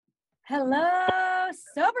Hello,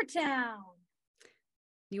 Sobertown.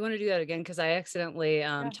 You want to do that again? Because I accidentally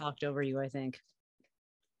talked over you, I think.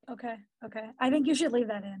 Okay. I think you should leave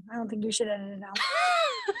that in. I don't think you should edit it out.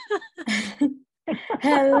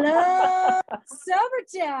 Hello,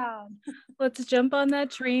 Sobertown. Let's jump on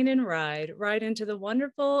that train and ride into the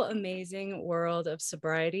wonderful, amazing world of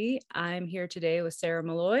sobriety. I'm here today with Sarah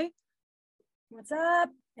Malloy. What's up?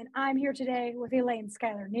 And I'm here today with Elaine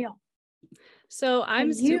Schuyler Neal. So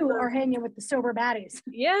you are hanging with the sober baddies.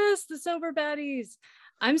 Yes, the sober baddies.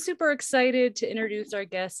 I'm super excited to introduce our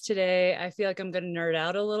guest today. I feel like I'm going to nerd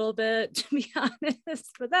out a little bit, to be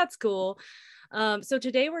honest, but that's cool. So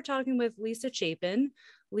today we're talking with Lisa Chapin.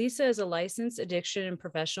 Lisa is a licensed addiction and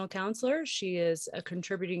professional counselor. She is a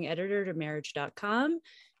contributing editor to marriage.com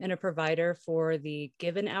and a provider for the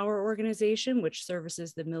Given Hour organization, which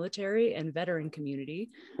services the military and veteran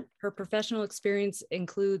community. Her professional experience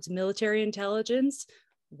includes military intelligence,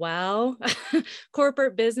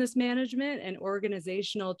 corporate business management, and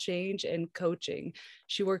organizational change and coaching.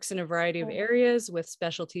 She works in a variety of areas with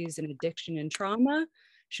specialties in addiction and trauma.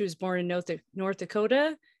 She was born in North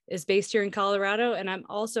Dakota, is based here in Colorado, and I'm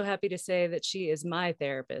also happy to say that she is my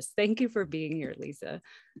therapist. Thank you for being here, Lisa.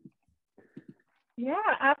 Yeah,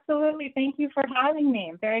 absolutely. Thank you for having me.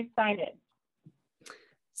 I'm very excited.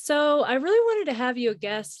 So I really wanted to have you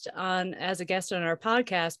as a guest on our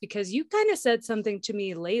podcast because you kind of said something to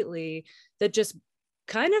me lately that just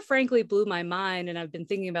kind of frankly blew my mind, and I've been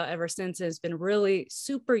thinking about ever since. It's been really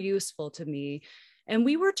super useful to me. And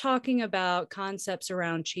we were talking about concepts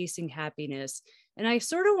around chasing happiness. And I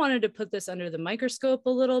sort of wanted to put this under the microscope a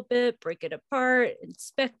little bit, break it apart,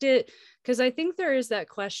 inspect it, because I think there is that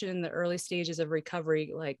question in the early stages of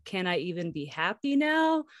recovery, like, can I even be happy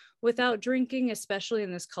now without drinking, especially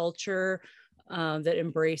in this culture that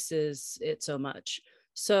embraces it so much?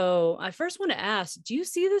 So I first want to ask, do you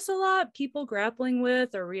see this a lot, people grappling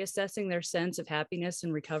with or reassessing their sense of happiness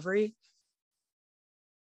in recovery?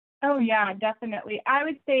 Oh, yeah, definitely. I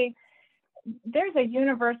would say there's a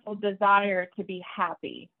universal desire to be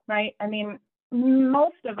happy, right? I mean,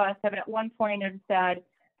 most of us have at one point have said,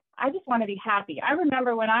 I just want to be happy. I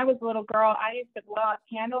remember when I was a little girl, I used to blow out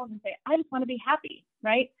candles and say, I just want to be happy,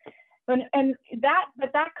 right? But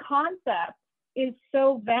that concept is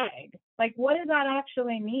so vague. Like, what does that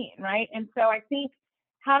actually mean, right? And so I think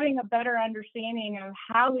having a better understanding of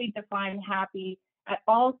how we define happy at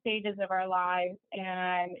all stages of our lives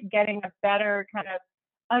and getting a better kind of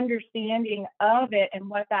understanding of it and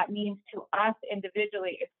what that means to us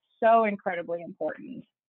individually is so incredibly important.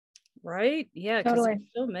 Right? Yeah, because Totally. there's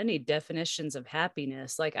so many definitions of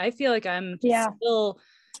happiness. Like, I feel like I'm still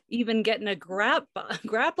even getting a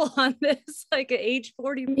grapple on this, like at age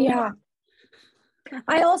 44. Yeah.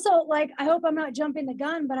 I also I hope I'm not jumping the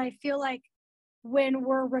gun, but I feel like when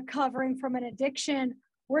we're recovering from an addiction,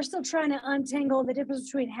 we're still trying to untangle the difference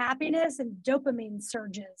between happiness and dopamine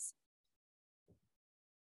surges.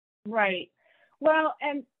 Right. Well,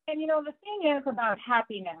 and the thing is about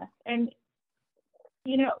happiness, and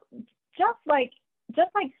just like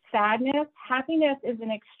sadness, happiness is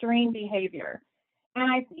an extreme behavior. And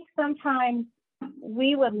I think sometimes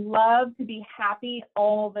we would love to be happy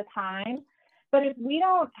all the time, but if we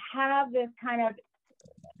don't have this kind of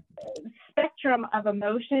spectrum of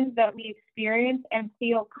emotions that we experience and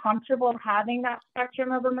feel comfortable having that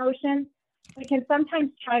spectrum of emotions, we can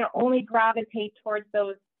sometimes try to only gravitate towards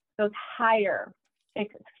those higher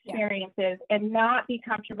experiences and not be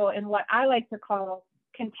comfortable in what I like to call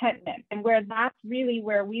contentment, and where that's really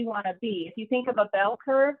where we want to be. If you think of a bell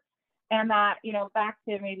curve, and that, back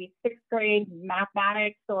to maybe 6th grade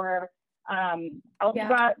mathematics or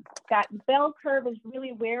algebra, that bell curve is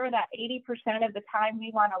really where that 80% of the time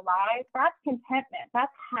we want to lie. That's contentment.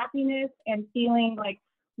 That's happiness and feeling like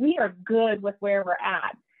we are good with where we're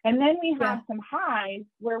at. And then we have some highs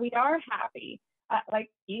where we are happy.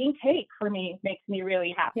 Like eating cake for me makes me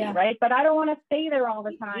really happy, right? But I don't want to stay there all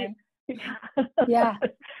the time.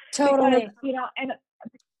 Totally. Because, and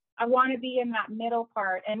I want to be in that middle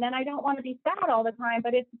part. And then I don't want to be sad all the time,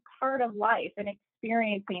 but it's part of life and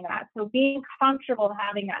experiencing that. So being comfortable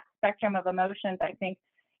having that spectrum of emotions, I think,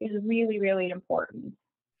 is really, really important.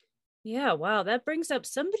 Yeah, wow. That brings up,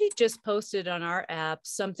 somebody just posted on our app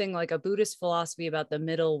something like a Buddhist philosophy about the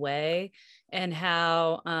middle way, and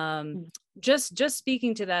how just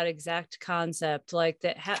speaking to that exact concept, like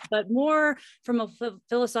that, but more from a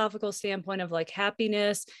philosophical standpoint of like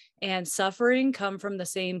happiness and suffering come from the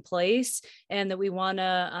same place, and that we want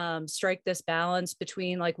to strike this balance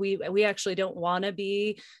between, like, we actually don't want to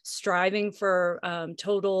be striving for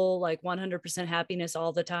total like 100% happiness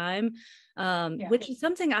all the time. Which is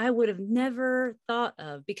something I would have never thought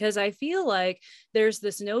of, because I feel like there's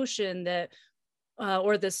this notion that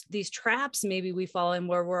or these traps maybe we fall in,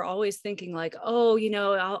 where we're always thinking like, oh,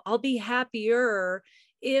 I'll be happier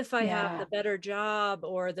if I have the better job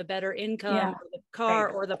or the better income or the car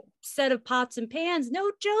or the set of pots and pans.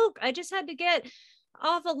 No joke. I just had to get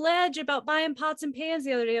off a ledge about buying pots and pans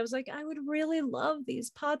the other day. I was like, I would really love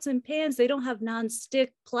these pots and pans. They don't have nonstick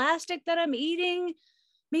plastic that I'm eating.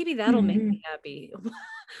 Maybe that'll make me happy.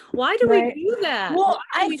 Why do we do that? Well,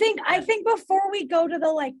 I think before we go to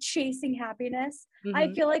the like chasing happiness,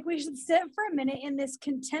 I feel like we should sit for a minute in this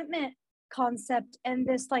contentment concept and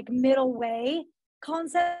this like middle way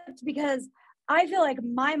concept, because I feel like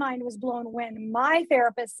my mind was blown when my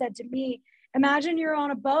therapist said to me, imagine you're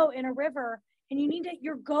on a boat in a river and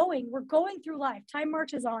we're going through life. Time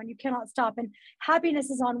marches on, you cannot stop. And happiness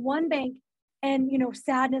is on one bank, and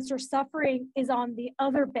sadness or suffering is on the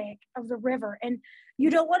other bank of the river. And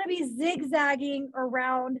you don't want to be zigzagging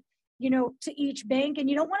around to each bank, and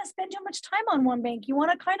you don't want to spend too much time on one bank. You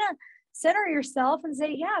want to kind of center yourself and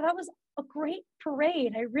say, yeah, that was a great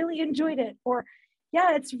parade, I really enjoyed it. Or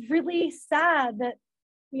yeah, it's really sad that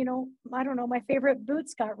I don't know, my favorite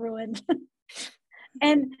boots got ruined.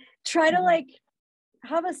 And try to like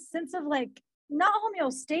have a sense of like not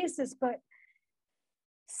homeostasis, but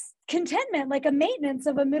contentment, like a maintenance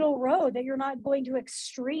of a middle road, that you're not going to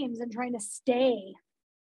extremes and trying to stay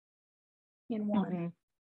in one.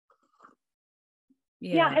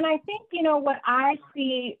 Yeah. And I think, what I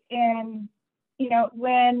see in,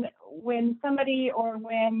 when somebody, or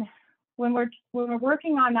when we're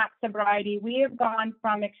working on that sobriety, we have gone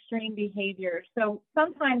from extreme behavior. So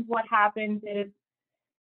sometimes what happens is,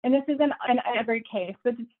 and this isn't in every case,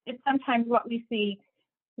 but it's sometimes what we see,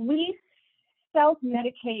 we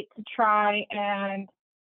self-medicate to try and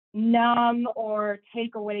numb or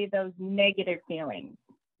take away those negative feelings,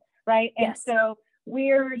 right? And so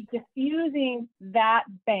we're diffusing that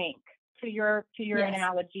bank, to your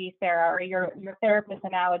analogy, Sarah, or your therapist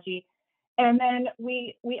analogy. And then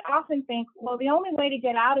we often think, well, the only way to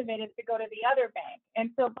get out of it is to go to the other bank.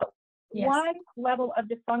 And so one level of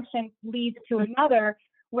dysfunction leads to another,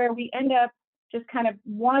 where we end up just kind of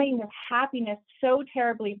wanting this happiness so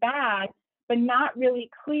terribly bad, but not really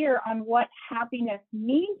clear on what happiness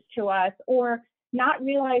means to us, or not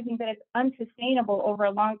realizing that it's unsustainable over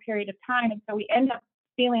a long period of time. And so we end up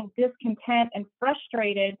feeling discontent and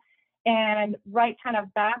frustrated, and right kind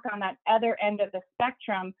of back on that other end of the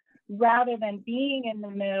spectrum, rather than being in the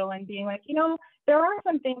middle and being like, there are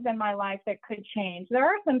some things in my life that could change. There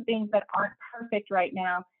are some things that aren't perfect right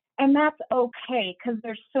now. And that's okay, because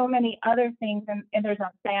there's so many other things, and there's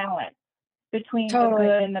a balance between the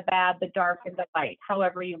good and the bad, the dark and the light,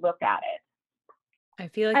 however you look at it. I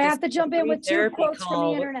feel like I have to jump in with 2 quotes from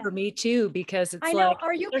the internet. For me too, because it's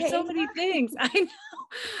there's so many things. I know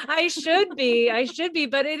I should be,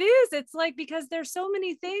 but it's like, because there's so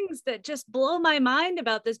many things that just blow my mind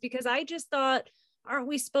about this, because I just thought, aren't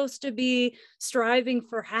we supposed to be striving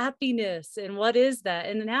for happiness? And what is that?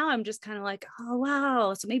 And now I'm just kind of like, oh,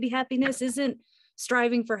 wow. So maybe happiness isn't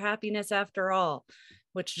striving for happiness after all,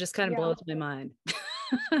 which just kind of blows my mind.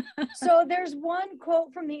 So there's one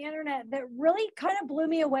quote from the internet that really kind of blew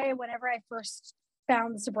me away whenever I first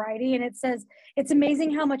found sobriety. And it says, it's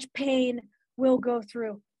amazing how much pain we'll go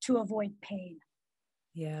through to avoid pain.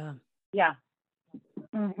 Yeah. Yeah.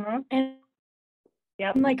 And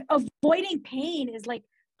like avoiding pain is like,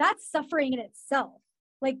 that's suffering in itself.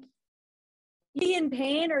 Like, be in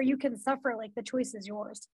pain or you can suffer, like the choice is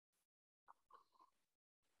yours.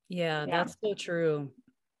 Yeah, that's so true.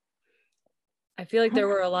 I feel like there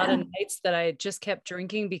were a lot of nights that I just kept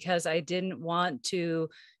drinking because I didn't want to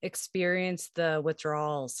experience the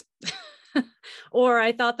withdrawals. Or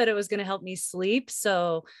I thought that it was going to help me sleep.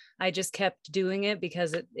 So I just kept doing it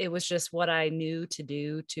because it was just what I knew to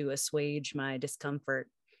do to assuage my discomfort.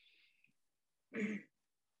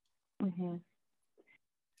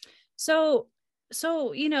 So,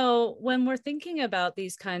 when we're thinking about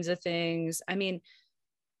these kinds of things, I mean,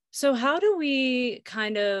 so how do we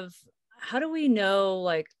know,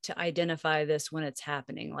 like, to identify this when it's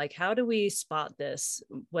happening? Like, how do we spot this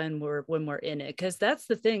when we're in it? Because that's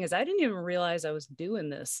the thing, is I didn't even realize I was doing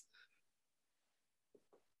this.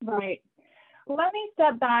 Right. Let me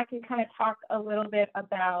step back and kind of talk a little bit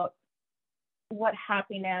about what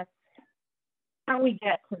happiness, how we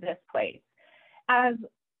get to this place. As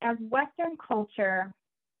Western culture,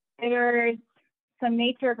 there's some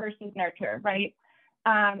nature versus nurture, right?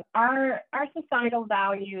 Our societal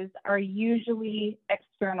values are usually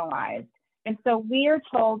externalized. And so we are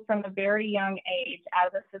told from a very young age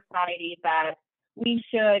as a society that we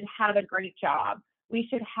should have a great job. We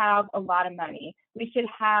should have a lot of money. We should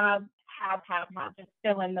have, just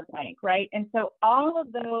fill in the blank, right? And so all of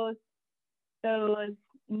those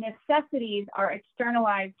necessities are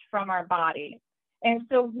externalized from our body. And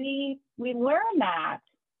so we learn that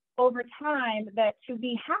over time that to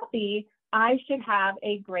be happy, I should have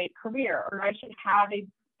a great career, or I should have a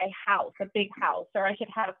house, a big house, or I should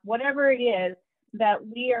have whatever it is that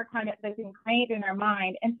we are that's ingrained in our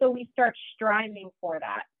mind. And so we start striving for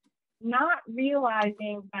that, not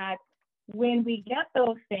realizing that when we get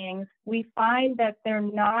those things, we find that they're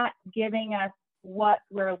not giving us what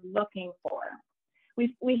we're looking for.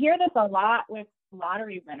 We hear this a lot with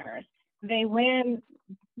lottery winners. They win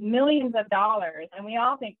millions of dollars, and we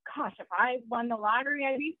all think, gosh, if I won the lottery,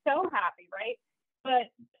 I'd be so happy, right? But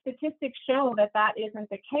statistics show that that isn't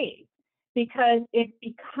the case, because it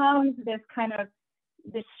becomes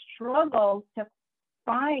this struggle to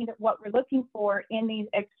find what we're looking for in these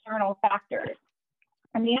external factors.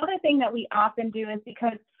 And the other thing that we often do is,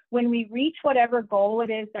 because when we reach whatever goal it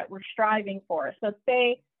is that we're striving for, so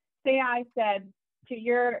say I said to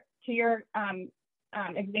your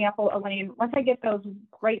example, Elaine, once I get those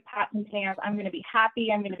great pots and pans, I'm going to be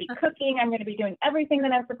happy, I'm going to be cooking, I'm going to be doing everything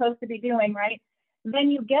that I'm supposed to be doing, right?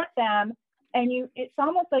 Then you get them, and it's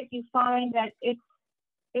almost like you find that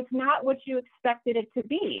it's not what you expected it to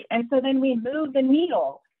be. And so then we move the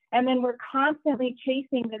needle, and then we're constantly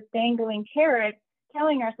chasing this dangling carrot,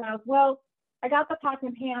 telling ourselves, well, I got the pots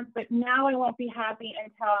and pans, but now I won't be happy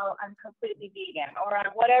until I'm completely vegan, or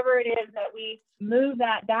whatever it is that we move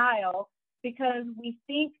that dial, because we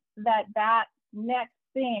think that that next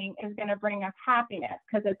thing is going to bring us happiness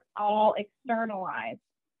because it's all externalized.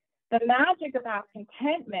 The magic about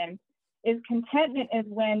contentment is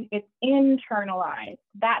when it's internalized.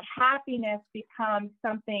 That happiness becomes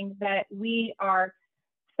something that we are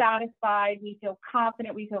satisfied, we feel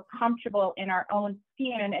confident, we feel comfortable in our own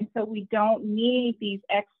skin. And so we don't need these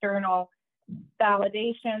external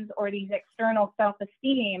validations or these external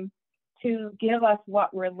self-esteem to give us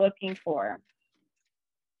what we're looking for.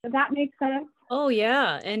 Does that make sense? Oh,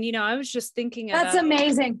 yeah. And, I was just thinking That's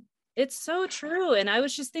amazing. It's so true. And I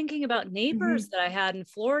was just thinking about neighbors that I had in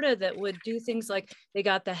Florida that would do things like they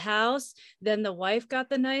got the house, then the wife got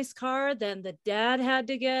the nice car, then the dad had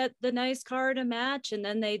to get the nice car to match, and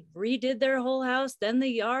then they redid their whole house, then the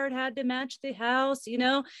yard had to match the house,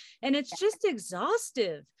 and it's just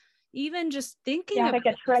exhaustive. Even just thinking about like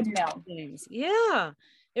a treadmill. Things. Yeah,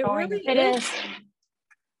 it really is.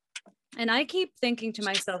 And I keep thinking to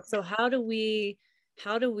myself, so how do we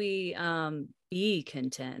be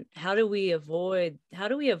content? How do we avoid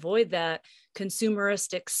that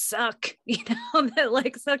consumeristic suck,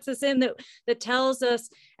 that sucks us in, that tells us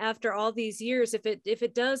after all these years, if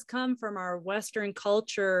it does come from our Western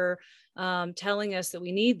culture, telling us that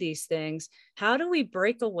we need these things, how do we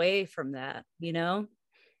break away from that,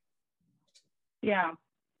 Yeah.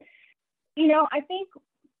 I think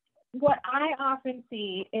what I often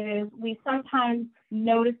see is we sometimes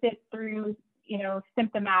notice it through,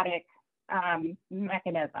 symptomatic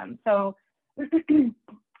mechanism. So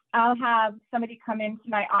I'll have somebody come into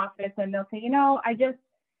my office and they'll say,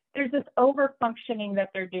 there's this over functioning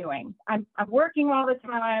that they're doing. I'm working all the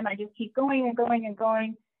time. I just keep going and going and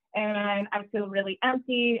going. And I feel really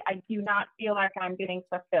empty. I do not feel like I'm getting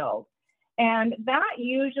fulfilled. And that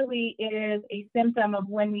usually is a symptom of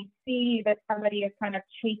when we see that somebody is kind of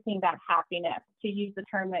chasing that happiness, to use the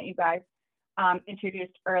term that you guys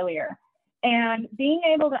introduced earlier. And being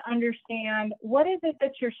able to understand what is it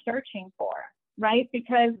that you're searching for, right?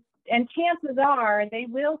 And chances are they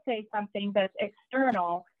will say something that's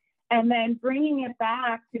external, and then bringing it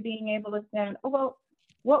back to being able to say, oh, well,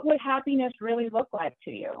 what would happiness really look like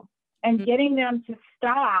to you? And getting them to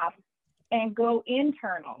stop and go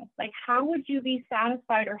internal. Like, how would you be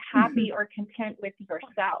satisfied or happy or content with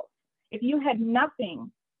yourself? If you had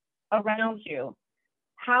nothing around you,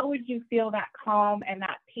 how would you feel that calm and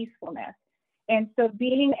that peacefulness? And so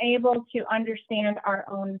being able to understand our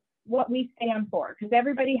own, what we stand for, because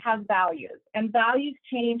everybody has values, and values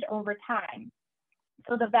change over time.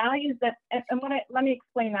 So the values that, let me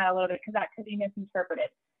explain that a little bit, because that could be misinterpreted.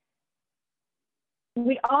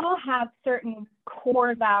 We all have certain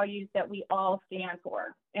core values that we all stand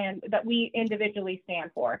for, and that we individually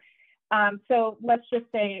stand for. So let's just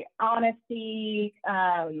say honesty,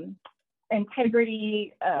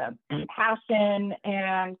 integrity, passion,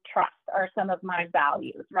 and trust are some of my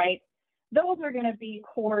values, right? those are going to be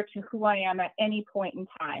core to who I am at any point in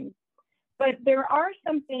time. But there are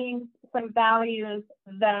some things, some values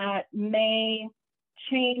that may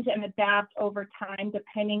change and adapt over time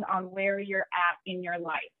depending on where you're at in your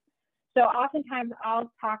life. So oftentimes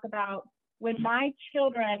I'll talk about when my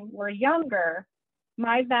children were younger,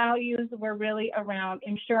 my values were really around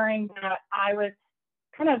ensuring that I was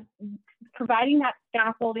kind of providing that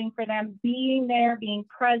scaffolding for them, being there, being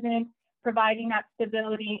present, providing that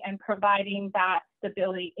stability and providing that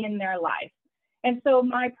stability in their life. And so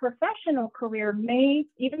my professional career may,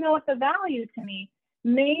 even though it's a value to me,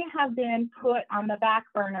 may have been put on the back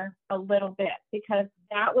burner a little bit because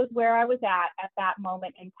that was where I was at that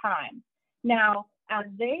moment in time. Now, as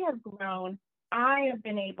they have grown, I have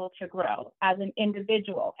been able to grow as an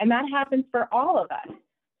individual, and that happens for all of us.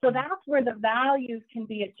 So that's where the values can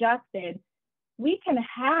be adjusted. We can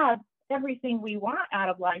have everything we want out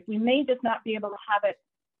of life. We may just not be able to have it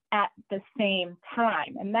at the same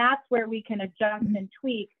time. And that's where we can adjust and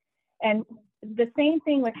tweak. And the same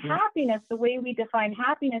thing with happiness, the way we define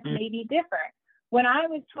happiness may be different. When I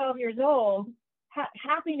was 12 years old,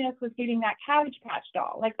 happiness was getting that Cabbage Patch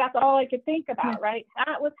doll. Like that's all I could think about, right?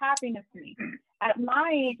 That was happiness to me. At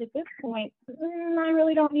my age, at this point, I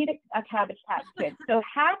really don't need a Cabbage Patch kid. So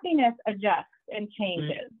happiness adjusts and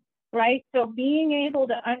changes, right? So being able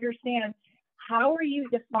to understand how are you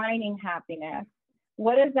defining happiness?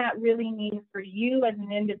 What does that really mean for you as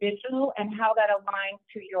an individual and how that aligns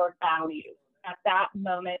to your values at that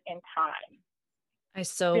moment in time? I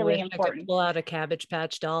so really wish important. I could pull out a Cabbage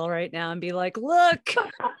Patch doll right now and be like, look,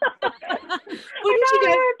 wouldn't you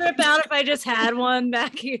guys trip out if I just had one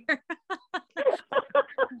back here?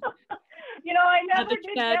 You know, I never Cabbage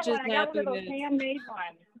did Patch get is one. I got one of those happiness. handmade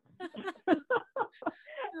ones.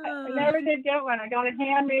 I never did get one. I got a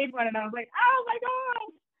handmade one and I was like, oh my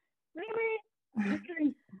gosh, really?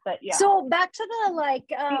 But yeah. So back to the like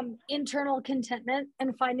internal contentment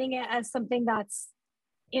and finding it as something that's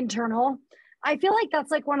internal. I feel like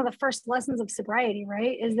that's like one of the first lessons of sobriety,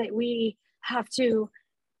 right? Is that we have to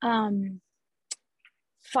find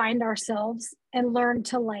ourselves and learn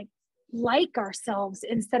to like ourselves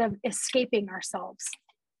instead of escaping ourselves.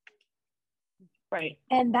 Right.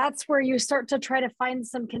 And that's where you start to try to find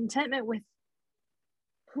some contentment with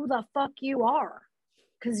who the fuck you are,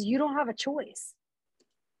 because you don't have a choice.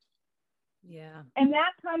 Yeah. And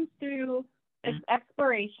that comes through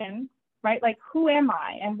exploration, right? Like, who am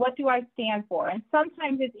I and what do I stand for? And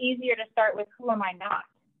sometimes it's easier to start with who am I not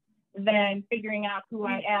than figuring out who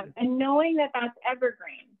I am and knowing that that's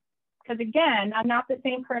evergreen. Because again, I'm not the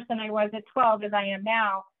same person I was at 12 as I am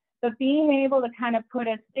now, but being able to kind of put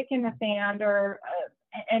a stick in the sand or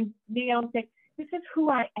and be able to say, this is who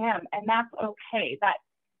I am, and that's okay.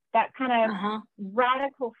 That kind of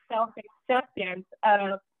radical self-acceptance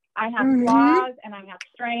of I have flaws and I have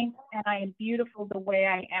strengths and I am beautiful the way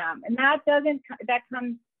I am. And that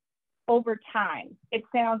comes over time. It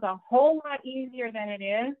sounds a whole lot easier than it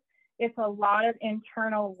is. It's a lot of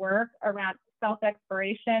internal work around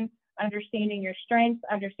self-exploration, understanding your strengths,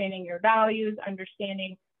 understanding your values,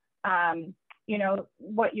 understanding,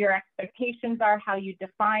 what your expectations are, how you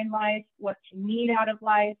define life, what you need out of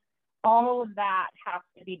life. All of that has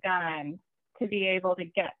to be done to be able to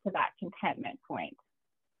get to that contentment point.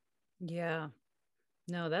 Yeah.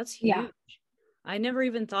 No, that's huge. Yeah. I never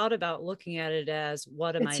even thought about looking at it as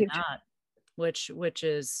what am I not, which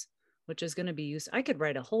is going to be used. I could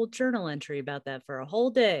write a whole journal entry about that for a whole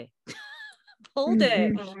day. Whole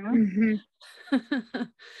day.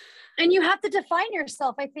 And you have to define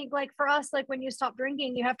yourself. I think like for us, like when you stop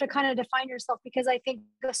drinking, you have to kind of define yourself, because I think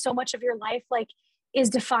so much of your life like is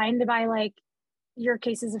defined by like your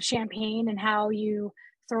cases of champagne and how you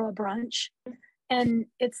throw a brunch. And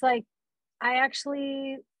it's like, I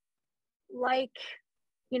actually like,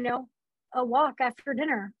 a walk after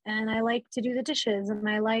dinner, and I like to do the dishes, and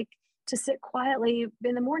I like to sit quietly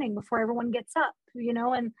in the morning before everyone gets up,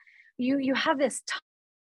 and you have this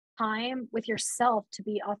time with yourself to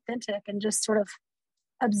be authentic and just sort of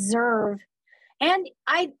observe. And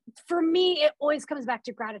for me, it always comes back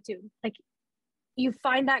to gratitude. Like you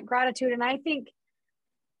find that gratitude. And I think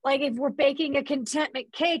like if we're baking a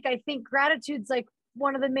contentment cake, I think gratitude's like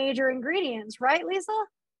one of the major ingredients, right, Lisa?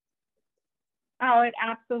 Oh, it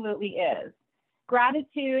absolutely is.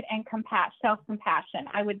 Gratitude and self-compassion,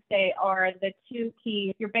 I would say, are the two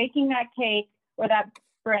keys. If you're baking that cake or that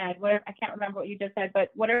bread, whatever, I can't remember what you just said, but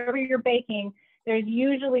whatever you're baking, there's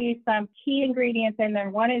usually some key ingredients in there.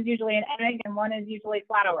 One is usually an egg and one is usually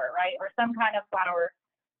flour, right? Or some kind of flour.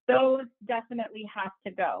 Those definitely have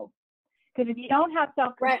to go. Because if you don't have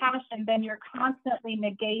self-compassion, then you're constantly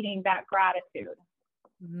negating that gratitude.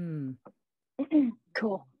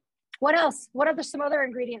 Cool. What else? What are some other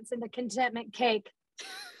ingredients in the contentment cake?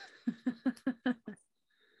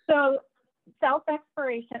 So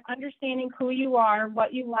self-exploration, understanding who you are,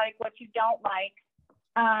 what you like, what you don't like,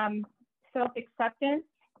 self-acceptance.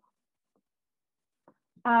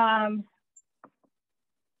 And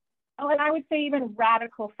I would say even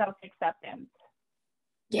radical self-acceptance.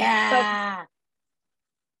 Yeah.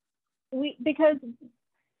 Because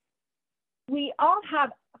we all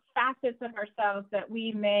have facets of ourselves that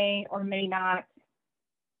we may or may not.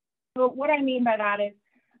 But what I mean by that is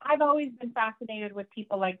I've always been fascinated with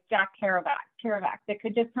people like Jack Kerouac that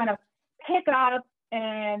could just kind of pick up,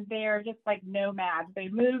 and they're just like nomads. They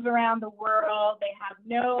move around the world. They have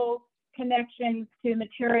no connections to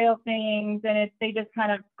material things, and they just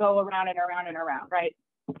kind of go around and around and around, right?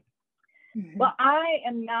 Mm-hmm. Well, I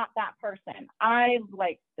am not that person. I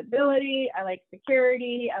like stability. I like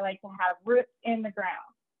security. I like to have roots in the ground.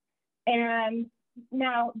 And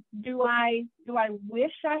now, do I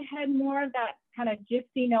wish I had more of that kind of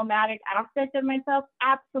gypsy nomadic aspect of myself?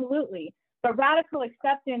 Absolutely. But radical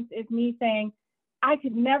acceptance is me saying, I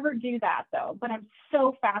could never do that though, but I'm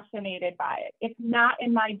so fascinated by it. It's not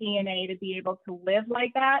in my DNA to be able to live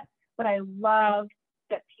like that, but I love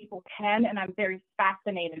that people can, and I'm very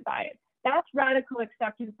fascinated by it. That's radical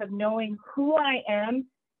acceptance of knowing who I am,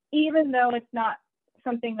 even though it's not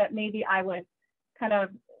something that maybe I would kind of,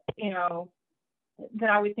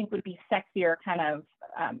 that I would think would be sexier, kind of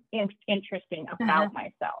interesting about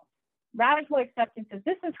myself. Radical acceptance is,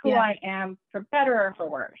 this is who I am, for better or for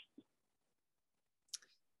worse.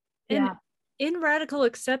 And in radical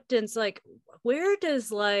acceptance, like, where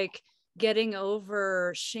does like getting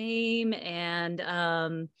over shame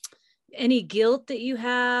and any guilt that you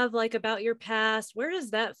have like about your past, where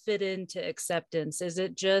does that fit into acceptance? Is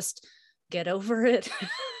it just get over it?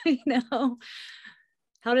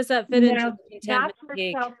 How does that fit into that's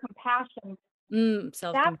where self-compassion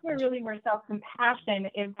that's where self-compassion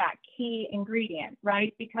is that key ingredient,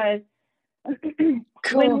 right? Because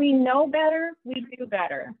when we know better, we do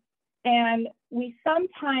better. And we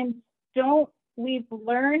sometimes we've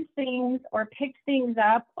learned things or picked things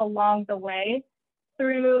up along the way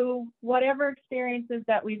through whatever experiences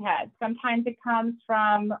that we've had. Sometimes it comes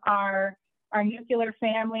from our nuclear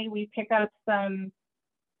family. We pick up some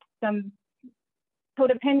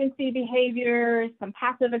codependency behaviors, some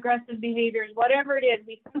passive aggressive behaviors, whatever it is.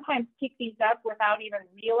 We sometimes pick these up without even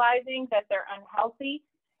realizing that they're unhealthy.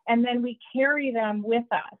 And then we carry them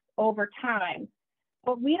with us over time.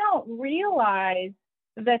 But we don't realize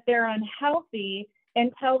that they're unhealthy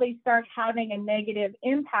until they start having a negative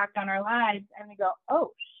impact on our lives. And we go,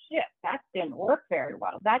 oh, shit, that didn't work very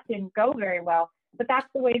well. That didn't go very well. But that's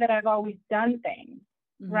the way that I've always done things,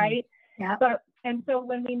 right? Yeah. And so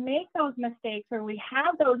when we make those mistakes or we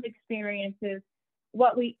have those experiences,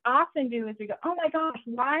 what we often do is we go, oh my gosh,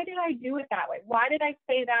 why did I do it that way? Why did I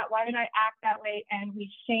say that? Why did I act that way? And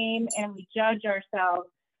we shame and we judge ourselves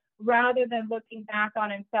rather than looking back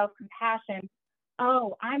on in self-compassion.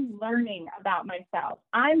 Oh, I'm learning about myself.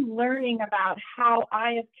 I'm learning about how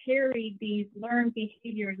I have carried these learned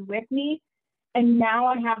behaviors with me, and now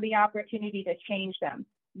I have the opportunity to change them.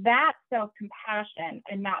 That's self-compassion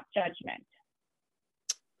and not judgment.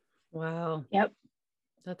 Wow. Yep.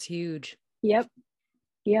 That's huge. Yep.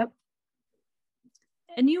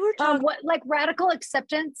 And you were talking like radical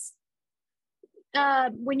acceptance.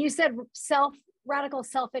 When you said radical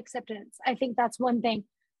self-acceptance, I think that's one thing.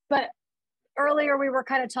 But earlier we were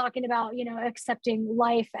kind of talking about, accepting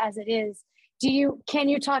life as it is. Can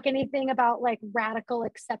you talk anything about like radical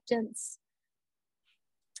acceptance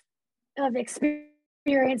of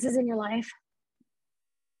experiences in your life?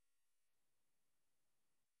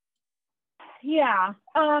 Yeah.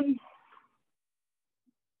 I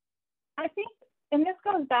think, and this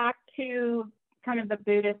goes back to kind of the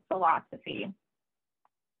Buddhist philosophy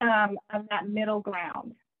of that middle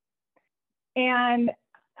ground. And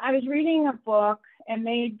I was reading a book, and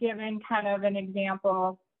they had given kind of an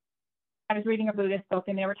example. I was reading a Buddhist book,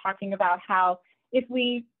 and they were talking about how if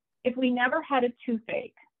we never had a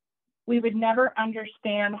toothache, we would never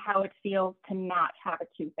understand how it feels to not have a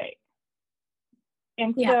toothache.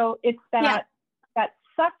 And so it's that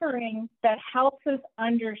suffering that helps us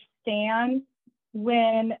understand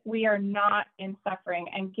when we are not in suffering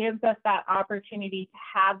and gives us that opportunity to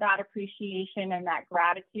have that appreciation and that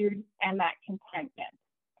gratitude and that contentment.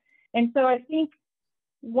 And so I think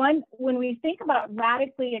when we think about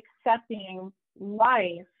radically accepting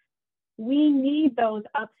life, we need those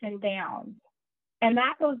ups and downs. And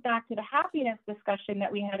that goes back to the happiness discussion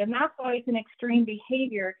that we had. And that's why it's an extreme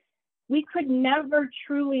behavior. We could never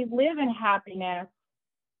truly live in happiness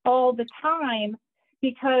all the time,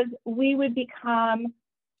 because we would become,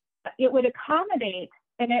 it would accommodate,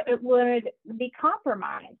 and it would be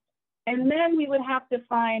compromised. And then we would have to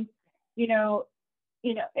find,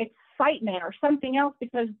 excitement or something else,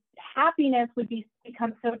 because happiness would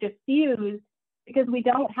become so diffused because we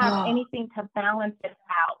don't have anything to balance it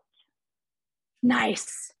out.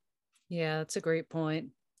 Nice. Yeah, that's a great point.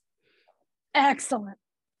 Excellent.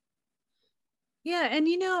 Yeah. And,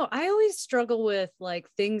 I always struggle with like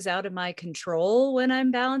things out of my control when I'm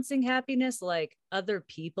balancing happiness, like other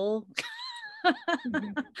people.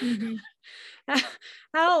 Mm-hmm.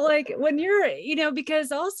 How, like, when you're,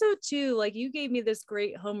 because also too, like, you gave me this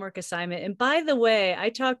great homework assignment. And by the way, I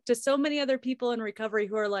talked to so many other people in recovery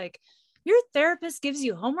who are like, your therapist gives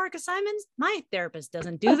you homework assignments? My therapist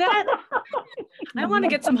doesn't do that. I want to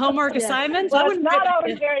get some homework assignments. Well, it's not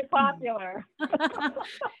always very popular.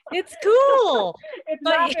 It's cool. It's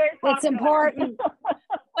not very popular. It's important.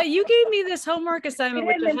 But you gave me this homework assignment,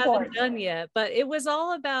 which I important. haven't done yet, but it was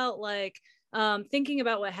all about like thinking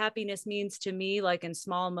about what happiness means to me, like in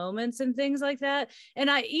small moments and things like that. And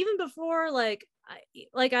even before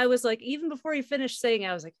you finished saying,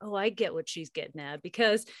 I was like, oh, I get what she's getting at,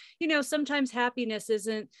 because, sometimes happiness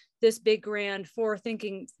isn't this big grand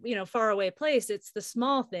thinking, far away place. It's the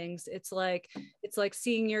small things. It's like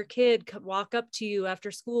seeing your kid walk up to you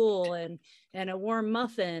after school and a warm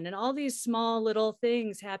muffin and all these small little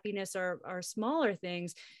things. Happiness are smaller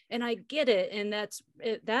things. And I get it. And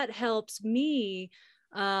that helps me,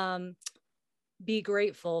 be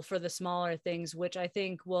grateful for the smaller things, which I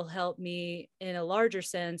think will help me in a larger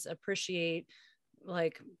sense appreciate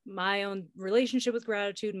like my own relationship with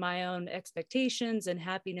gratitude, my own expectations and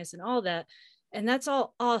happiness and all that. And that's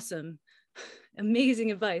all awesome. Amazing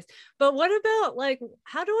advice. But what about like,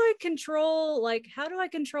 how do I control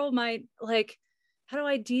my, like, how do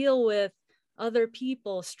I deal with other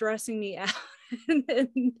people stressing me out and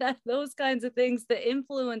those kinds of things that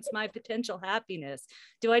influence my potential happiness?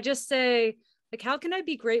 Do I just say, like, how can I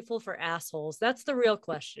be grateful for assholes? That's the real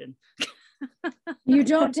question. You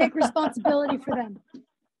don't take responsibility for them.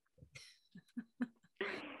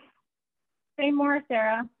 Say more,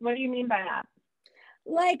 Sarah. What do you mean by that?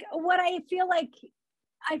 Like, what I feel like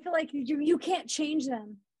you can't change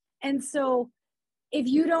them. And so if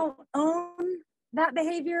you don't own that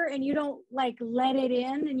behavior and you don't like let it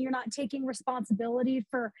in and you're not taking responsibility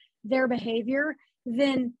for their behavior,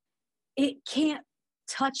 then it can't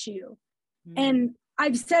touch you. And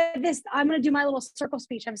I've said this, I'm going to do my little circle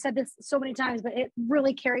speech. I've said this so many times, but it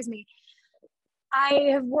really carries me. I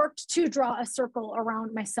have worked to draw a circle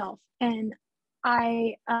around myself. And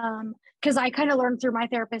because I kind of learned through my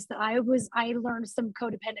therapist that I learned some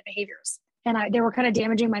codependent behaviors, and they were kind of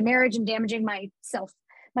damaging my marriage and damaging myself,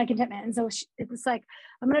 my contentment. And so it's like,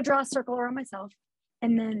 I'm going to draw a circle around myself.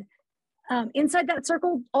 And then inside that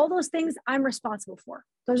circle, all those things I'm responsible for.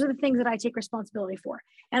 Those are the things that I take responsibility for.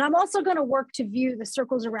 And I'm also going to work to view the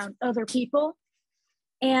circles around other people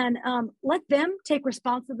and let them take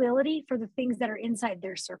responsibility for the things that are inside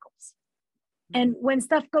their circles. And when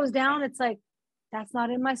stuff goes down, it's like, that's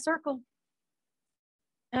not in my circle.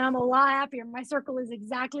 And I'm a lot happier. My circle is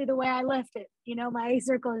exactly the way I left it. My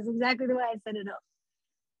circle is exactly the way I set it up.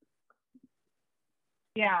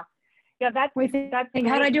 Yeah. Yeah, that's how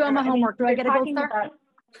do I do on my homework? Do I get a gold star?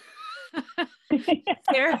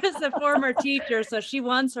 Sarah's a former teacher, so she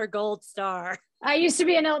wants her gold star. I used to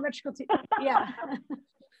be an elementary school teacher. Yeah.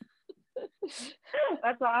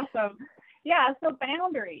 That's awesome. Yeah, so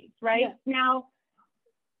boundaries, right? Yeah. Now,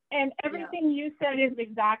 and everything you said is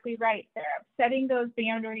exactly right, Sarah. Setting those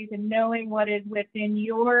boundaries and knowing what is within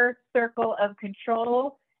your circle of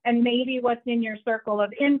control and maybe what's in your circle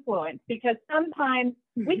of influence, because sometimes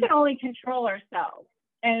we can only control ourselves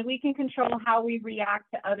and we can control how we react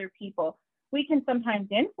to other people. We can sometimes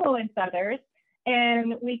influence others,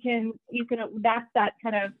 and that's that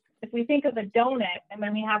kind of, if we think of a donut and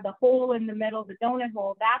then we have the hole in the middle, the donut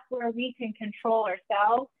hole, that's where we can control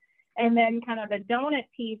ourselves. And then kind of the donut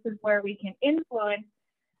piece is where we can influence.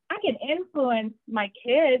 I can influence my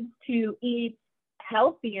kids to eat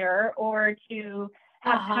healthier or to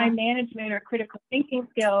have time management or critical thinking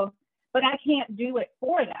skills, but I can't do it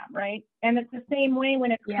for them, right? And it's the same way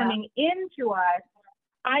when it's coming into us.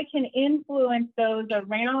 I can influence those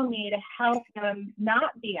around me to help them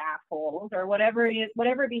not be assholes or whatever it is,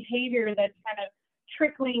 whatever behavior that's kind of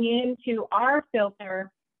trickling into our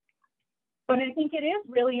filter. But I think it is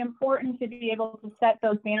really important to be able to set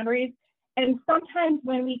those boundaries. And sometimes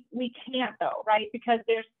when we can't though, right? Because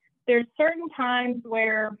there's certain times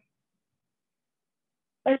where,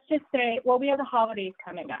 let's just say, well, we have the holidays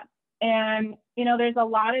coming up. And, you know, there's a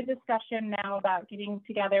lot of discussion now about getting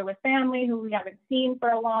together with family who we haven't seen for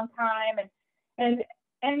a long time. And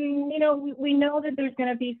you know, we know that there's going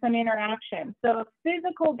to be some interaction. So a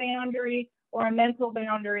physical boundary or a mental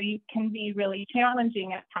boundary can be really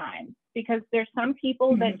challenging at times, because there's some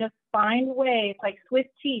people that just find ways, like Swiss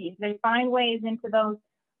cheese, they find ways into those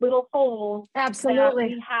little holes that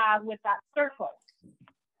we have with that circle.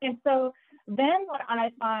 And so then what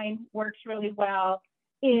I find works really well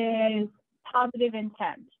is positive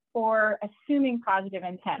intent, or assuming positive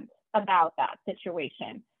intent about that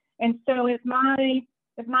situation. And so if my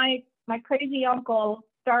crazy uncle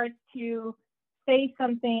starts to say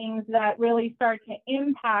some things that really start to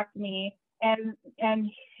impact me, and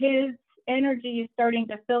his energy is starting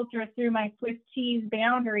to filter through my Swiss cheese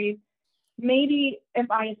boundaries, maybe if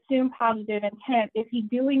I assume positive intent, is he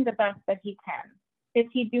doing the best that he can? Is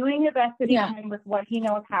he doing the best that he can with what he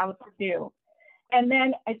knows how to do? And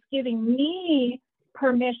then it's giving me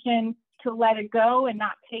permission to let it go and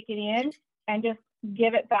not take it in, and just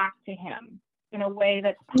give it back to him in a way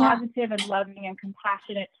that's positive and loving and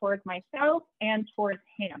compassionate towards myself and towards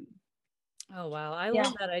him. Oh, wow. I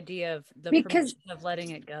love that idea of the permission of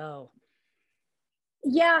letting it go.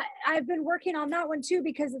 Yeah, I've been working on that one too,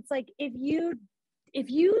 because it's like, if you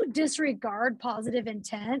disregard positive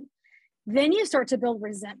intent, then you start to build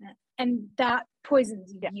resentment, and that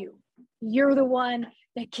poisons you. You're the one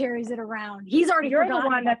that carries it around. He's already You're the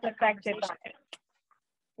one that's affected by it.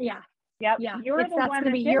 Yeah. Yep. Yeah. You're the one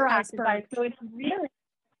that's your impacted by it. So it's really,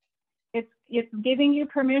 it's giving you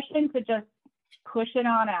permission to just push it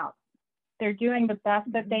on out. They're doing the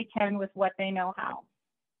best that they can with what they know how.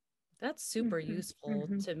 That's super useful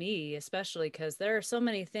to me, especially because there are so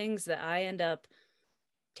many things that I end up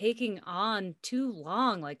taking on too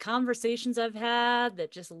long, like conversations I've had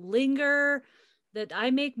that just linger, that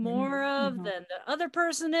I make more of than the other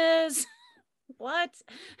person is. What?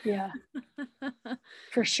 Yeah.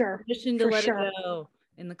 For sure. Permission to let it go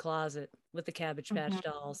in the closet with the Cabbage Patch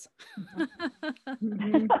dolls.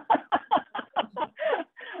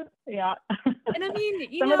 Yeah. And I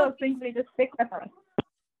mean, some of those things, they just stick with us.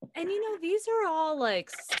 And these are all like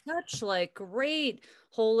such like great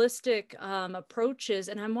holistic approaches.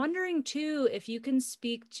 And I'm wondering too, if you can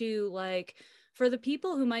speak to, like, for the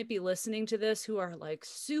people who might be listening to this who are like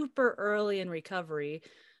super early in recovery,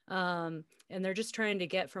 and they're just trying to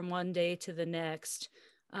get from one day to the next,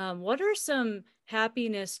 what are some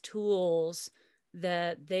happiness tools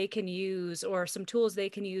that they can use, or some tools they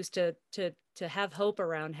can use to have hope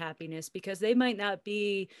around happiness, because they might not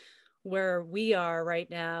be where we are right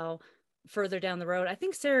now, further down the road? I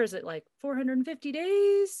think Sarah's at like 450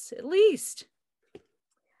 days at least.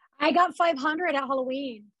 I got 500 at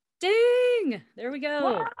Halloween. Dang, there we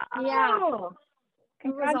go. Wow. Yeah.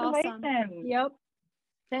 Congratulations. Awesome. Yep.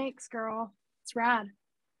 Thanks, girl. It's rad.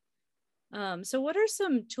 So what are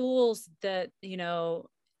some tools that,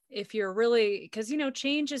 if you're really, because,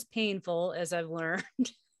 change is painful, as I've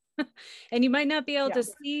learned, and you might not be able to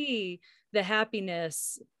see the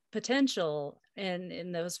happiness potential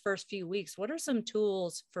in those first few weeks. What are some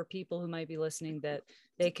tools for people who might be listening that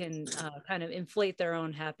they can kind of inflate their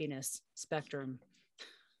own happiness spectrum?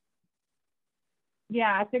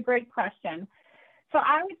 Yeah, it's a great question. So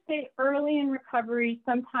I would say early in recovery,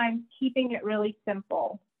 sometimes keeping it really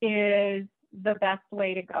simple is the best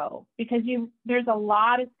way to go, because there's a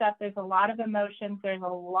lot of stuff, there's a lot of emotions, there's a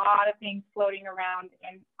lot of things floating around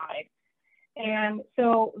inside. And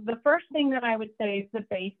so the first thing that I would say is the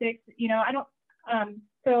basics.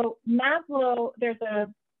 So Maslow, there's a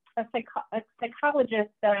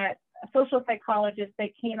psychologist, a social psychologist, that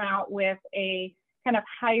came out with a kind of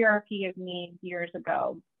hierarchy of needs years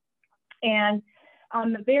ago. And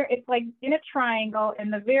it's like in a triangle,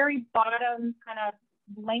 and the very bottom kind of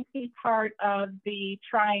lengthy part of the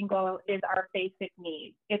triangle is our basic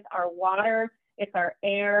needs. It's our water, it's our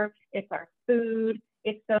air, it's our food,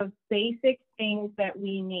 it's those basic things that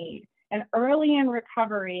we need. And early in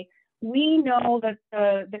recovery, we know that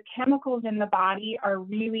the chemicals in the body are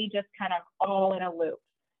really just kind of all in a loop.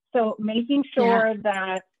 So making sure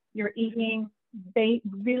that you're eating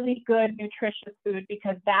really good, nutritious food,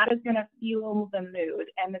 because that is going to fuel the mood,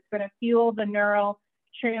 and it's going to fuel the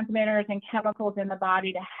neurotransmitters and chemicals in the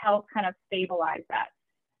body to help kind of stabilize that.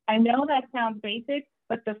 I know that sounds basic,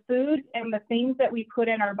 but the food and the things that we put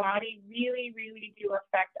in our body really, really do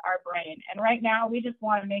affect our brain. And right now, we just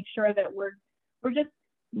want to make sure that we're just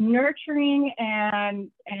nurturing and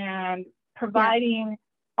providing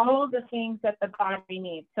all of the things that the body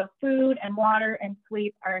needs. So food and water and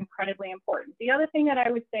sleep are incredibly important. The other thing that I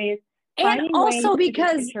would say is and also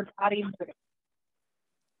because your body moving.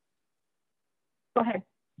 Go ahead.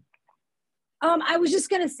 I was just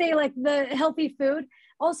gonna say like the healthy food,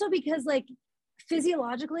 also because like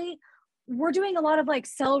physiologically, we're doing a lot of like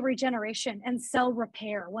cell regeneration and cell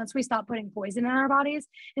repair once we stop putting poison in our bodies.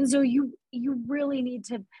 And so you really need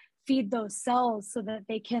to feed those cells so that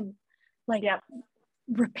they can like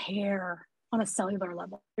repair on a cellular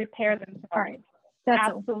level. Repair themselves. All right. That's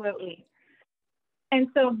absolutely. And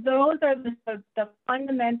so those are the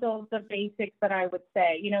fundamentals, the basics that I would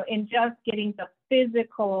say, you know, in just getting the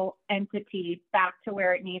physical entity back to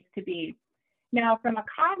where it needs to be. Now, from a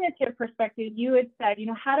cognitive perspective, you had said, you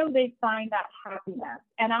know, how do they find that happiness?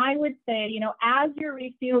 And I would say, you know, as you're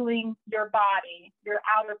refueling your body, your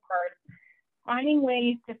outer parts, finding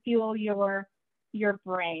ways to fuel your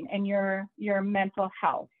brain and your mental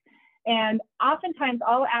health. And oftentimes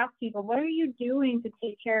I'll ask people, what are you doing to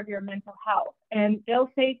take care of your mental health? And they'll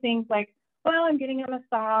say things like, well, I'm getting a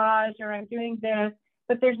massage or I'm doing this,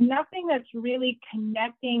 but there's nothing that's really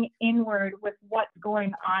connecting inward with what's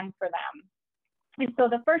going on for them. And so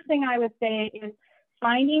the first thing I would say is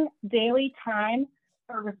finding daily time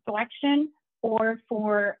for reflection or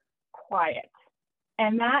for quiet.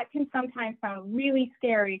 And that can sometimes sound really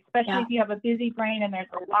scary, especially if you have a busy brain and there's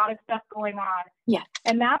a lot of stuff going on. Yeah.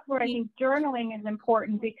 And that's where I think journaling is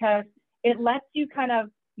important, because it lets you kind of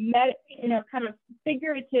kind of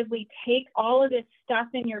figuratively take all of this stuff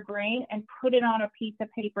in your brain and put it on a piece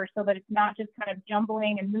of paper so that it's not just kind of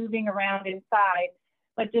jumbling and moving around inside,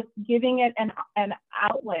 but just giving it an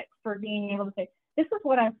outlet for being able to say, this is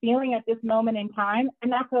what I'm feeling at this moment in time,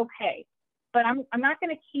 and that's okay. But I'm not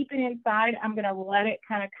going to keep it inside. I'm going to let it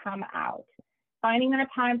kind of come out. Finding that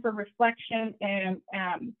time for reflection and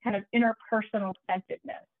kind of interpersonal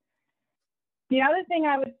centeredness. The other thing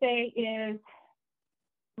I would say is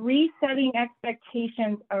resetting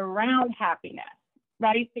expectations around happiness,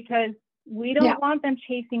 right? Because we don't want them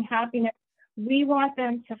chasing happiness. We want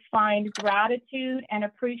them to find gratitude and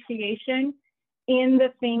appreciation in the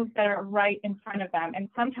things that are right in front of them. And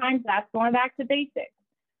sometimes that's going back to basics.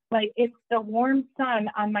 Like it's the warm sun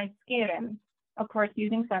on my skin, of course,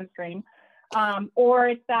 using sunscreen, or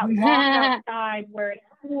it's that walk outside where it's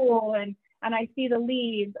cool and I see the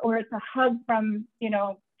leaves, or it's a hug from, you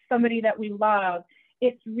know, somebody that we love.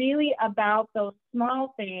 It's really about those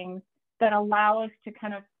small things that allow us to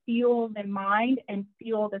kind of fuel the mind and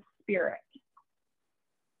fuel the spirit.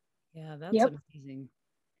 Yeah, that's amazing.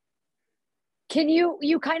 Can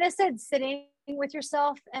you kind of said sitting with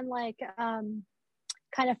yourself and like,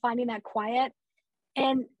 kind of finding that quiet.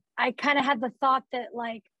 And I kind of had the thought that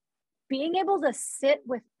like being able to sit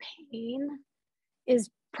with pain is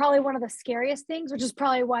probably one of the scariest things, which is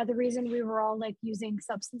probably why the reason we were all like using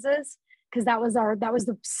substances, because that was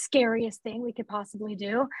the scariest thing we could possibly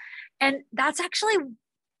do. And that's actually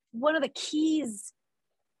one of the keys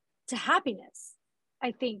to happiness,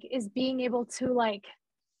 I think, is being able to like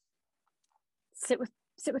sit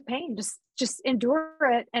with pain, just endure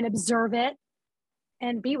it and observe it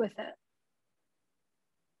and be with it.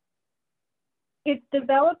 It's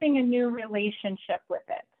developing a new relationship with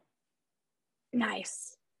it.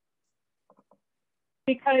 Nice.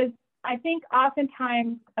 Because I think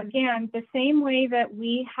oftentimes, again, the same way that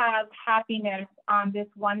we have happiness on this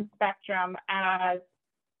one spectrum as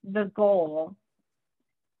the goal,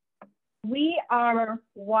 we are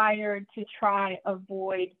wired to try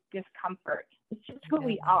avoid discomfort. It's just who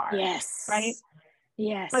we are. Yes. Right?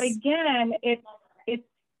 Yes. But again, it's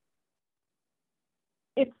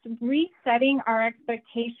resetting our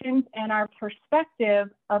expectations and our perspective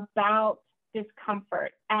about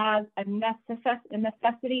discomfort as a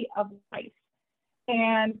necessity of life.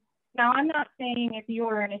 And now I'm not saying if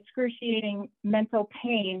you're in excruciating mental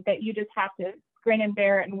pain that you just have to grin and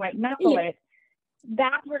bear it and white knuckle it.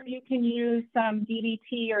 That's where you can use some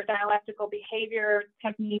DBT or dialectical behavior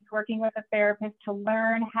techniques, working with a therapist to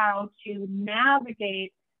learn how to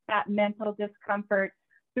navigate that mental discomfort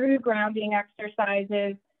through grounding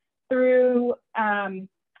exercises, through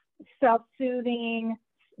self-soothing,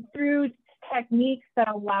 through techniques that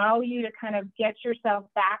allow you to kind of get yourself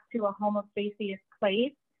back to a homeostasis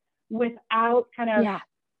place without kind of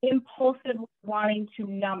impulsively wanting to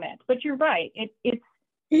numb it. But you're right, it's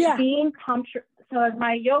being comfortable. So as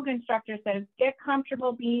my yoga instructor says, get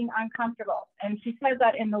comfortable being uncomfortable. And she says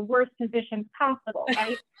that in the worst positions possible,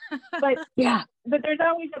 right? But there's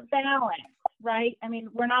always a balance, right? I mean,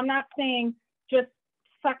 I'm not saying just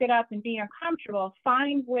suck it up and be uncomfortable.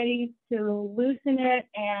 Find ways to loosen it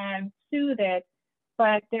and soothe it.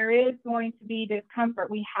 But there is going to be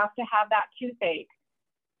discomfort. We have to have that toothache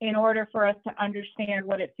in order for us to understand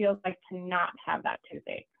what it feels like to not have that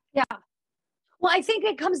toothache. Yeah. Well, I think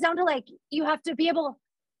it comes down to like, you have to be able,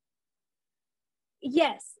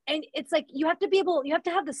 Yes. And it's like, you have to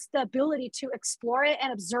have the ability to explore it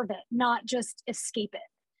and observe it, not just escape it.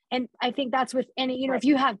 And I think that's with any, you know, if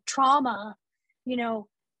you have trauma, you know,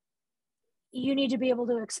 you need to be able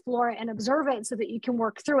to explore it and observe it so that you can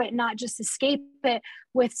work through it, not just escape it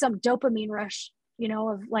with some dopamine rush, you know,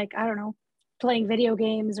 of like, I don't know, playing video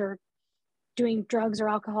games or doing drugs or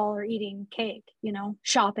alcohol or eating cake, you know,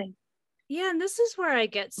 shopping. Yeah, and this is where I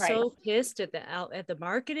get so pissed at the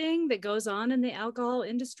marketing that goes on in the alcohol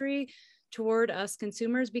industry toward us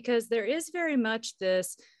consumers, because there is very much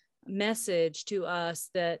this message to us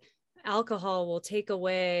that alcohol will take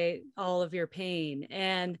away all of your pain.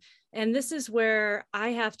 And this is where I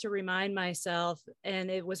have to remind myself, and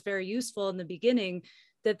it was very useful in the beginning,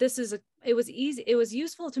 that it was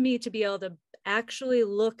useful to me to be able to actually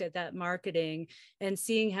look at that marketing and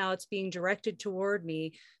seeing how it's being directed toward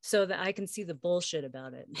me so that I can see the bullshit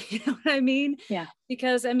about it. You know what I mean? Yeah.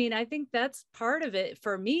 Because I mean, I think that's part of it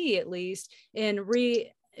for me, at least, in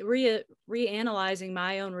reanalyzing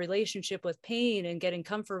my own relationship with pain and getting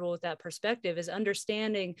comfortable with that perspective, is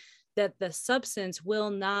understanding that the substance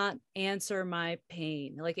will not answer my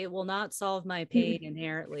pain. Like, it will not solve my pain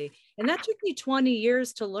inherently. And that took me 20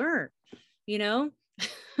 years to learn, you know?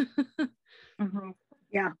 Mm-hmm.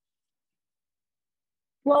 Yeah.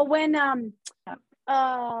 Well, when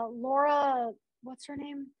Laura, what's her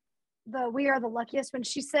name? The We Are the Luckiest, when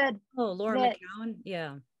she said, Laura McKowen.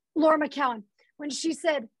 Yeah. Laura McKowen, when she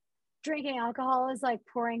said drinking alcohol is like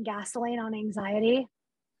pouring gasoline on anxiety,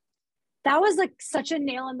 that was like such a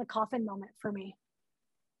nail in the coffin moment for me.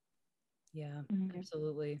 Yeah,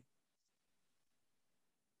 absolutely.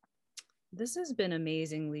 This has been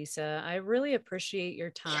amazing, Lisa. I really appreciate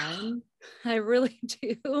your time. I really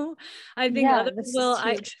do. I think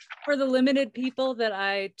for the limited people that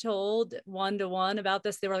I told one-to-one about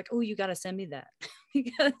this, they were like, oh, you got to send me that.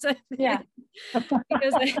 because I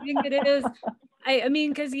think it is. I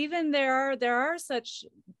mean, because even there are such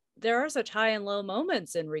high and low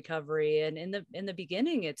moments in recovery, and in the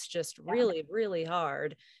beginning it's just really, really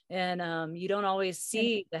hard, and you don't always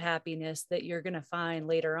see the happiness that you're going to find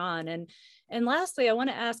later on. And lastly, I want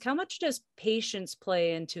to ask, how much does patience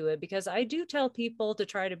play into it? Because I do tell people to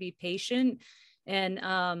try to be patient,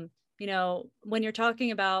 and you know, when you're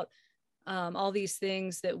talking about all these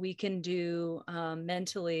things that we can do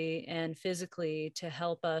mentally and physically to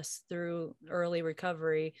help us through early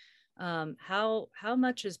recovery, how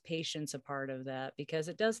much is patience a part of that? Because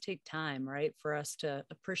it does take time, right, for us to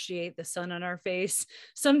appreciate the sun on our face.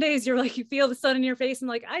 Some days you're like, you feel the sun in your face and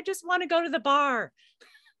like, I just want to go to the bar.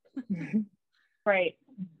 Right.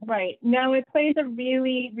 No, it plays a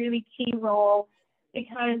really, really key role,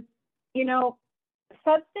 because, you know,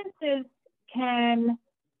 substances can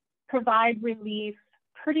provide relief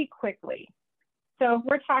pretty quickly. So if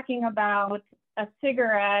we're talking about a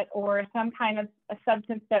cigarette or some kind of a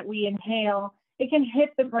substance that we inhale, it can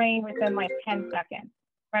hit the brain within like 10 seconds,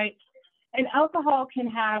 right? And alcohol can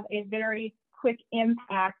have a very quick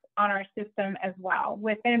impact on our system as well.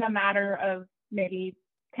 Within a matter of maybe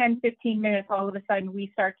 10, 15 minutes, all of a sudden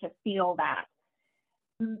we start to feel that.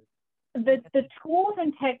 The tools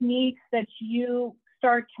and techniques that you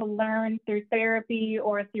start to learn through therapy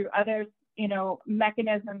or through other, you know,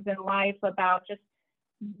 mechanisms in life about just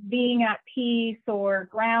being at peace or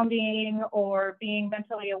grounding or being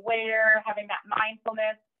mentally aware, having that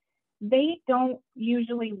mindfulness, they don't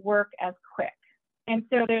usually work as quick. And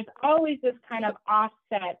so there's always this kind of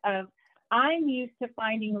offset of, I'm used to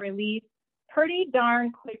finding relief pretty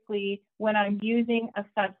darn quickly when I'm using a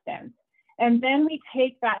substance. And then we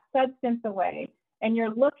take that substance away and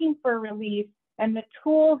you're looking for relief, and the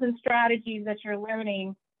tools and strategies that you're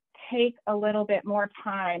learning take a little bit more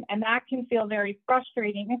time. And that can feel very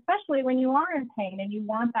frustrating, especially when you are in pain and you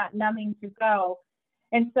want that numbing to go.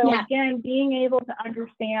 And so again, being able to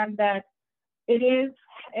understand that it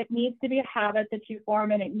needs to be a habit that you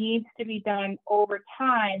form, and it needs to be done over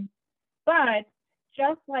time. But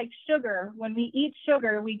just like sugar, when we eat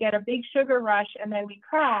sugar, we get a big sugar rush and then we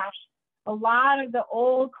crash. A lot of the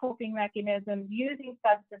old coping mechanisms using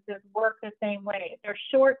substances work the same way. They're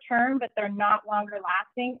short term, but they're not longer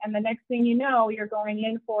lasting. And the next thing you know, you're going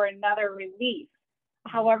in for another relief,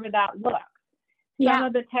 however that looks. Some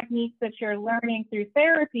of the techniques that you're learning through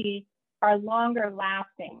therapy are longer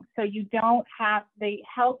lasting. So they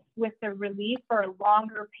help with the relief for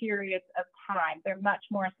longer periods of time. They're much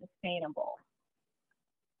more sustainable.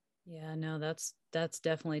 Yeah, no, that's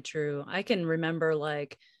definitely true. I can remember,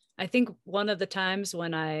 like, I think one of the times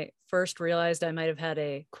when I first realized I might have had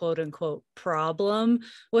a quote unquote problem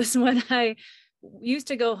was when I used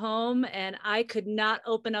to go home and I could not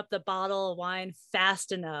open up the bottle of wine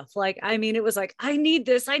fast enough. Like, I mean, it was like, I need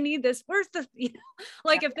this. Where's the,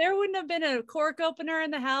 like if there wouldn't have been a cork opener in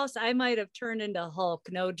the house, I might have turned into Hulk,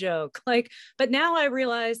 no joke. Like, but now I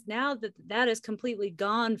realize now that that is completely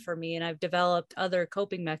gone for me. And I've developed other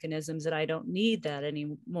coping mechanisms that I don't need that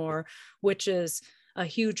anymore, which is a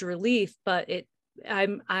huge relief. But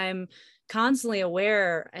I'm constantly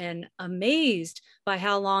aware and amazed by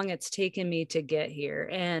how long it's taken me to get here.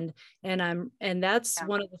 And that's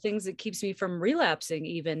one of the things that keeps me from relapsing,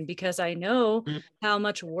 even because I know how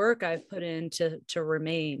much work I've put in to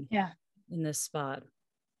remain in this spot.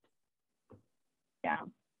 Yeah,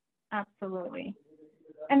 absolutely.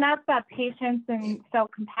 And that's that patience and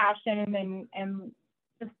self-compassion and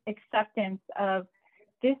just acceptance of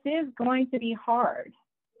this is going to be hard.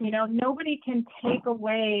 You know, nobody can take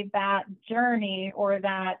away that journey or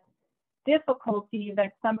that difficulty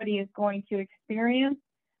that somebody is going to experience,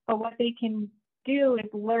 but what they can do is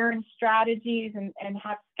learn strategies and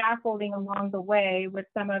have scaffolding along the way with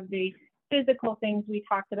some of the physical things we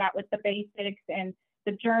talked about with the basics and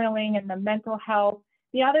the journaling and the mental health.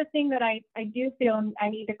 The other thing that I do feel I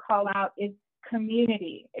need to call out is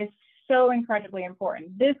community is so incredibly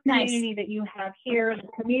important. This community that you have here, the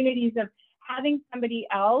communities of having somebody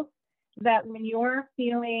else that when you're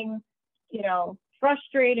feeling, you know,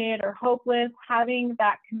 frustrated or hopeless, having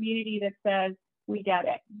that community that says, we get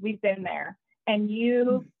it, we've been there, and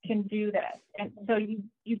you can do this. And so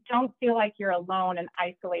you don't feel like you're alone and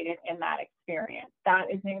isolated in that experience. That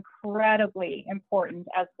is incredibly important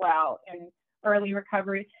as well in early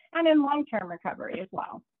recovery and in long-term recovery as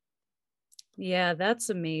well. Yeah, that's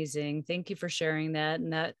amazing. Thank you for sharing that.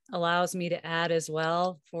 And that allows me to add as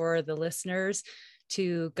well for the listeners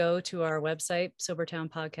to go to our website,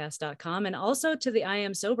 sobertownpodcast.com, and also to the I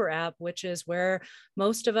Am Sober app, which is where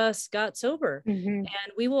most of us got sober. And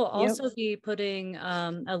we will also be putting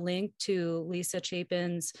a link to Lisa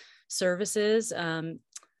Chapin's services.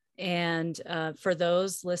 And for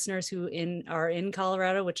those listeners who are in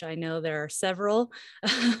Colorado, which I know there are several,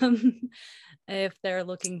 if they're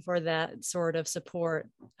looking for that sort of support,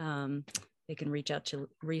 they can reach out to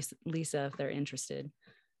Lisa if they're interested.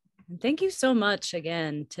 And thank you so much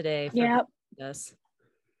again today for us.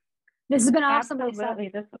 This has been awesome.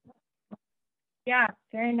 Absolutely. Yeah,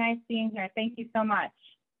 very nice being here. Thank you so much.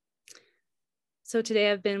 So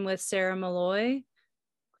today I've been with Sarah Malloy.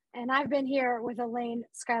 And I've been here with Elaine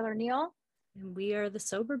Schuyler Neal. And we are the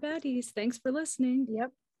Sober Baddies. Thanks for listening.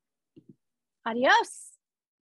 Yep. Adios.